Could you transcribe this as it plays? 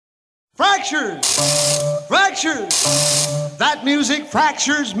Fractures, fractures, that music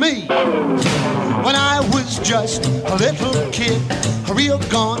fractures me. When I was just a little kid, a real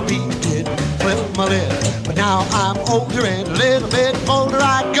gone beat did flip my lid. But now I'm older and a little bit bolder,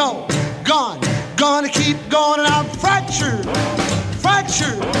 I go, gonna keep going, and I'm fractured,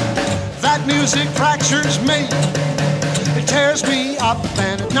 fractured, that music fractures me. It tears me up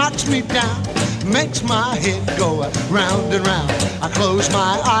and it knocks me down, makes my head go round and round. I close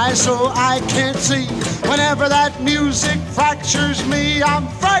my eyes so I can't see. Whenever that music fractures me, I'm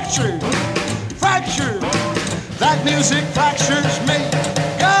fractured, fractured, that music fractures me.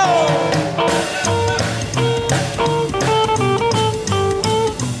 Go!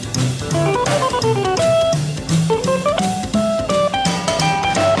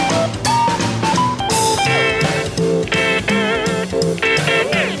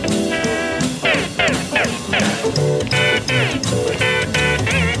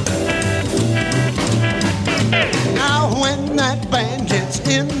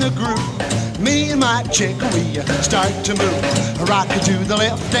 In the groove, me and my chick, we start to move. Rockin' to the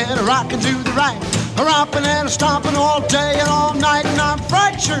left and rockin' to the right, romping and stomping all day and all night. And I'm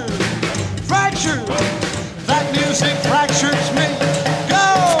fractured, fractured, that music fractures me. Go!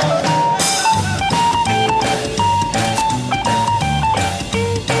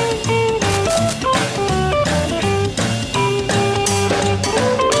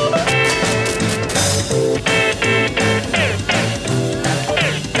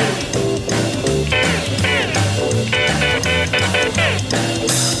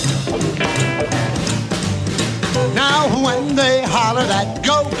 When they holler that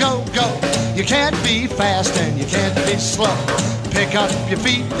go, go, go, you can't be fast and you can't be slow. Pick up your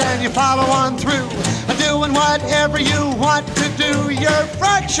feet and you follow on through, doing whatever you want to do. You're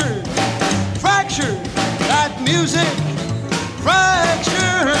fractured, fractured, that music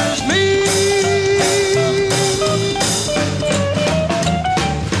fractured